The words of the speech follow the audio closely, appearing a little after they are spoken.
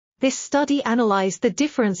This study analyzed the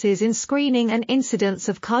differences in screening and incidence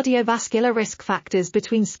of cardiovascular risk factors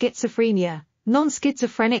between schizophrenia,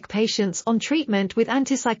 non-schizophrenic patients on treatment with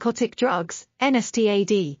antipsychotic drugs,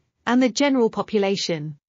 NSTAD, and the general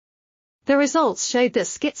population. The results showed that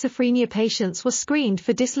schizophrenia patients were screened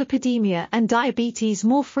for dyslipidemia and diabetes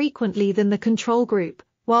more frequently than the control group,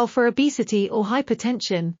 while for obesity or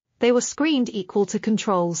hypertension, they were screened equal to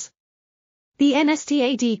controls. The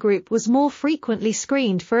NSTAD group was more frequently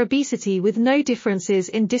screened for obesity with no differences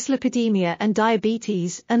in dyslipidemia and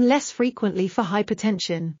diabetes and less frequently for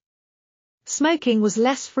hypertension. Smoking was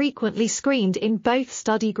less frequently screened in both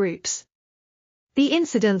study groups. The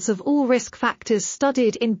incidence of all risk factors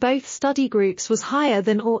studied in both study groups was higher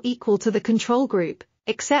than or equal to the control group,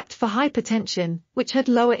 except for hypertension, which had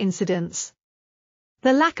lower incidence.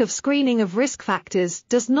 The lack of screening of risk factors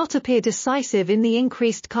does not appear decisive in the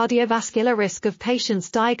increased cardiovascular risk of patients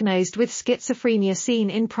diagnosed with schizophrenia seen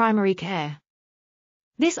in primary care.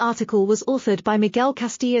 This article was authored by Miguel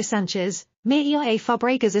Castillo-Sánchez, Mireia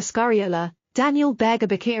Fàbregas-Escurriola, Daniel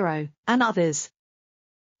Bergè-Baquero, and others.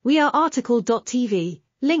 We are RTCLTV,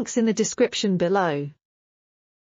 links in the description below.